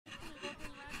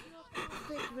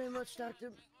much,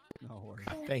 Doctor. No worries.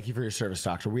 Thank you for your service,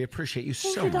 Doctor. We appreciate you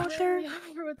Thank so you, much. Doctor. Have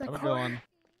a good one.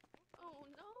 Oh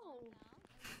no.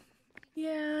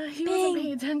 Yeah, he Bing. wasn't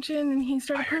paying attention and he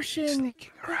started pushing.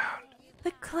 Sneaking around. The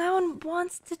clown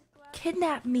wants to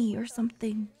kidnap me or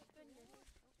something.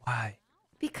 Why?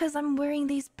 Because I'm wearing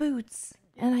these boots.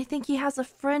 And I think he has a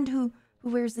friend who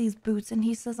wears these boots, and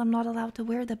he says I'm not allowed to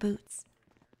wear the boots.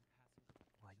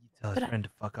 Well, you tell But his friend to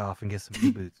fuck off and get some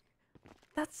new boots.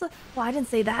 That's well, I didn't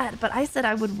say that, but I said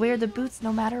I would wear the boots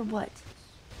no matter what.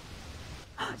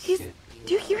 Do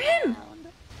you hear him?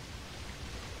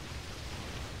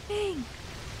 Dang.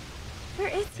 Where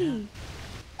is he?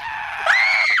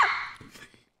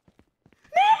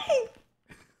 May!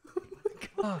 Oh my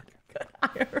god.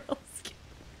 IRL skin.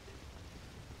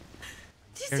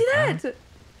 Did you see that?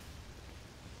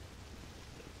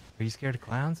 Are you scared of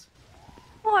clowns?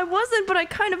 Well, I wasn't, but I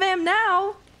kind of am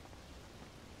now.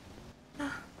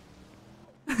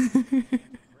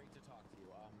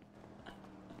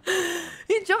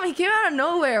 He jumped. He came out of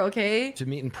nowhere. Okay. To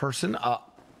meet in person,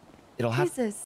 it'll have. Jesus.